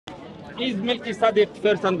Is Melchizedek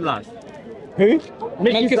first and last? Who?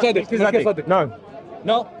 Melchizedek. No.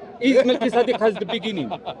 No. Is Melchizedek has the beginning?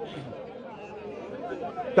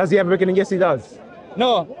 Does he have a beginning? Yes, he does.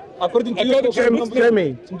 No. According to you, Show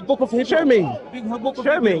me. Book of Hebrew. Show me.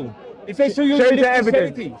 Show me. If I show you, Show you the live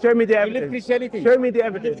evidence. Christianity. Show me the You live evidence. Christianity. Show me the You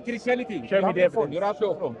evidence. live Christianity. Show me the evidence. You have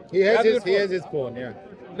your phone. He has his phone, yeah.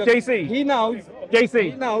 Look, JC. He knows.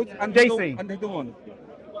 JC. He knows. And JC. And they don't want.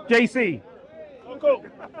 JC.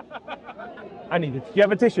 I need it. Do you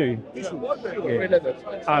have a tissue?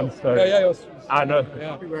 I'm sorry. Yeah. I know.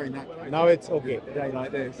 Yeah. Now it's okay.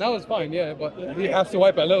 That was fine, yeah, but he has to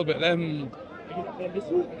wipe it a little bit.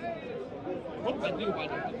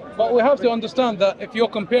 But we have to understand that if you're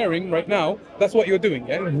comparing right now, that's what you're doing,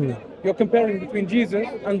 yeah? You're comparing between Jesus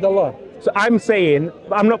and Allah. So I'm saying,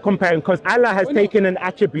 I'm not comparing, because Allah has taken an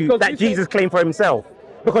attribute Because that you said- Jesus claimed for himself.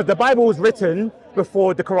 Because the Bible was written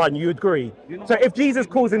before the Quran, you agree? So if Jesus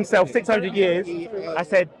calls himself 600 years, I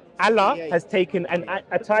said Allah has taken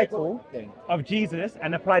a title of Jesus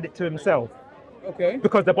and applied it to himself. Okay,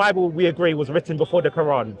 Because the Bible, we agree, was written before the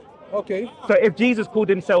Quran. okay. So if Jesus called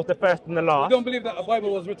himself the first and the We last, don't believe that a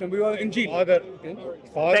Bible was written. We are Injil. the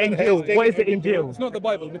Injil, what is the Injil? It's not the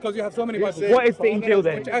Bible because you have so many Bibles. What is the Injil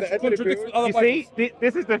then? Which actually contradicts other You Bibles. see,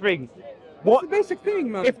 this is the thing. It's What the basic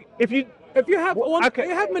thing, man. if you have one, you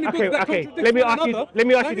have many books that contradict let me one ask you. another, Let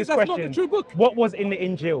me ask that you means this that's not the question. true book. What was in the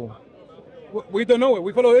Injil? We don't know it.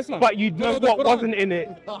 We follow Islam. But you know follow the what Quran. wasn't in it.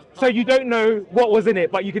 So you don't know what was in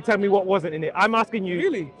it, but you can tell me what wasn't in it. I'm asking you.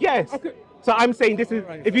 Really? Yes. Okay. So I'm saying this is.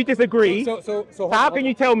 Right. If you disagree, So how can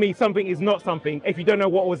you tell me something is not something if you don't know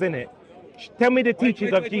what was in it? Tell me the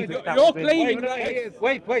teachings of Jesus. that You're was in it. claiming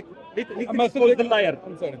Wait. Let's I'm expose the liar.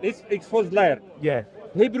 I'm sorry. Let's expose liar. Yeah.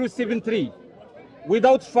 Hebrews 7:3.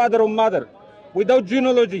 Without father or mother, without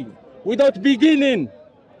genealogy, without beginning.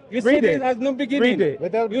 You Read said it. it has no beginning. Read it.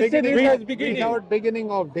 Without You said it beginning, has beginning. without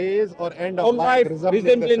beginning of days or end of All life, resembling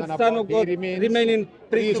resembling the Son of God, He remaining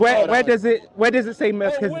priest of Where God. does it say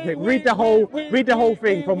Melchizedek? Read the whole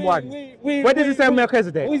thing from one. Where does it say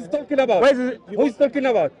Melchizedek? Who is talking about? Where does it? Who is talking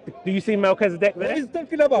about? Do you see Melchizedek Who there? is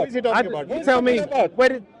talking about? What is he talking about? Tell me. Where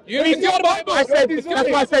did? It's your Bible. I said. That's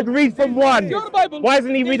why I said read from one. Your Bible. Why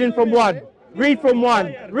isn't he reading from one? Read from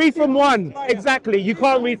one. Read from one. Exactly. You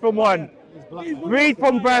can't read from one. Read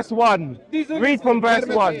from verse 1. Read from verse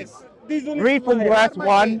 1. Read from verse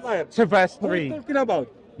 1 to verse Who is 3. talking about?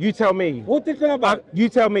 You tell me. Who talking about? You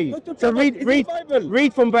tell me. So read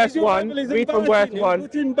from verse 1. Read from verse 1.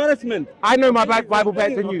 It's embarrassment. I know my Bible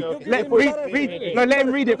better than you. Let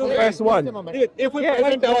him read it from verse 1. If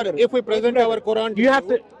we present our Quran, You have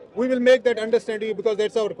to. we will make that understand you because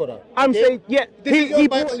that's our Quran. I'm saying, yeah. This is your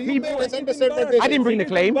Bible. You make us understand that this I didn't bring the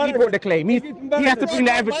claim. He brought the claim. He has to bring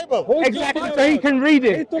the evidence. Bible. Exactly. So he can read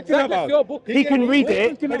it. Exactly. Your book. He can read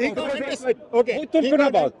it. But he can't understand. Okay. Who talking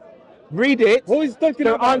about? Read it. Who is talking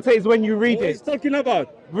The about? answer is when you read Who is it. talking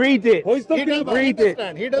about? Read it. Who is He talking doesn't about? Read it.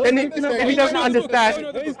 understand. He Then doesn't if he understand. doesn't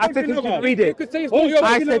understand, I said he should read it. could say it's Who not is your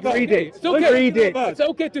I talking said about? read it. It's okay. Read it. It's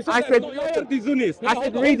okay to say I that said- it's not your Liar, book. dishonest. I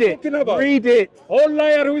said read it. Talking about? Read it. All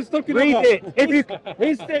liar who is talking Read about? it. If you,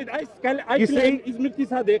 He said, I You claim see? is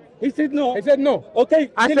Melchizedek. He said no. He said no.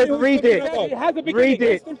 Okay. I tell said me who read he's it. talking He about. has a beginning. Read Who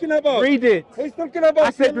is it. talking about? Read it. Who is talking about? I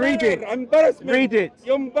said You're read liar. it. Embarrassment. Read it.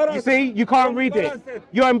 You're embarrassed. You see, you can't read it.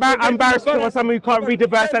 You're embarrassed for someone who can't read the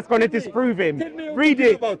verse that's going to disprove him. Read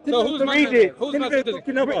it. So who's Read it. Who's Tell me what Melchizedek?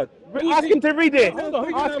 you're talking about. Ask him to read it. Hold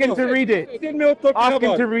on. Ask him to read it. Tell me what you're talking Ask him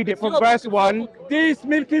about. to read it from verse 1. This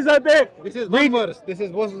Melchizedek. This is Read- one verse. This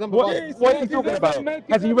is verse number What, one. what are you talking about?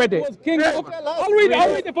 Has he read it? Was king of, I'll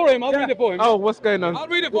read it for him. I'll read it for him. Oh, what's going on? I'll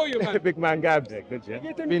read it for you, man. Big man Gabs. Good, yeah.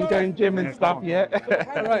 Been going gym and stuff, yeah.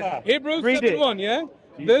 All right. Hebrews Read it. 7:1, yeah?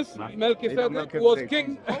 This Melchizedek was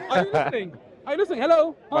king. Are you listening? Are you listening?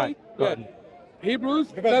 Hello? Hi. Right, go Yeah. on.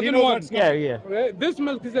 Hebrews Because he 7:1. knows what's Yeah. Okay, this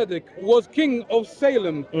Melchizedek was king of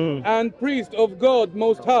Salem and priest of God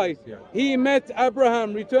Most High. He met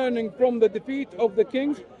Abraham returning from the defeat of the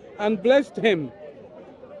kings and blessed him.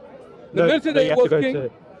 The No, Melchizedek you have to was go king.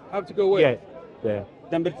 to- Have to go away. Yeah.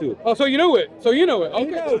 Number 2. Oh, so you know it. So you know it.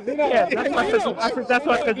 Okay. Yeah, that's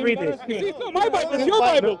why I said read it. See, it's not my Bible, it's your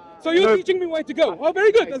Bible. So you're No. teaching me where to go. Oh,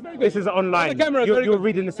 very good. That's very good. This is online. The camera is You're, very you're good.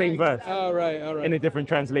 reading the same verse All right, all right. in a different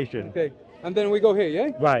translation. Okay. And then we go here, yeah?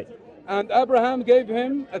 Right. And Abraham gave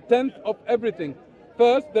him a tenth of everything.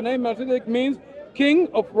 First, the name Melchizedek means king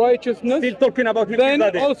of righteousness. Still talking about Then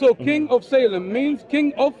Melchizedek. also king of Salem means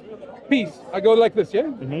king of peace. I go like this, yeah?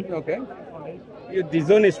 Okay. You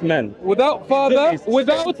dishonest man. Without father,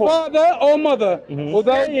 or mother,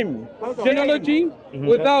 without Shame. genealogy,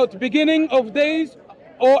 without beginning of days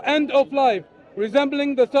or end of life,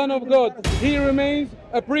 resembling the Son of God. He remains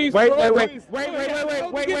a priest. Wait, forever. wait.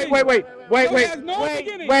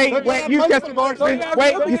 You just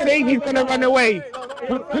you say he's gonna run away.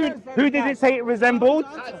 Who did it say it resembled?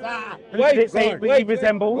 Who did it say he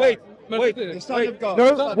resembled? Wait. The Son of God.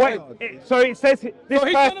 No, what? So it says this So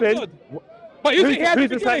he's Son of person. God. But you see, he has Who's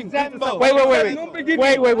the the son? beginning. Wait.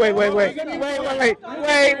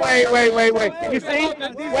 You see?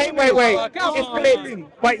 Wait. It's clear.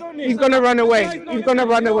 But he's gonna run away. He's gonna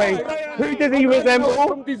run away. Who does he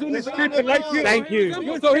resemble? Thank you.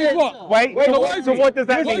 So he's what? Wait. So what does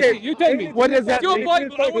that mean? You tell me. What does that Your mean?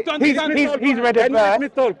 Bible, I want to understand. He's read a Can you let me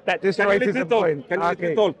verse talk? that destroys his point. Can you let me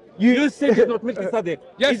Okay. talk? You said it's not Melchizedek.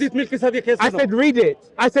 Yes. Is it Melchizedek? Yes or I no? said read it.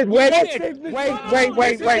 I said wait.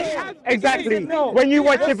 Wait. Exactly. When you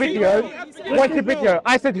watch the video,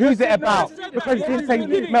 I said who's it about? Because it didn't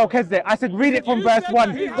say Melchizedek. I said read it from verse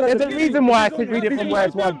 1. There's a reason why I said read it from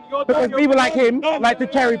verse 1. Because people like him like to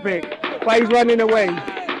cherry pick, but he's running away.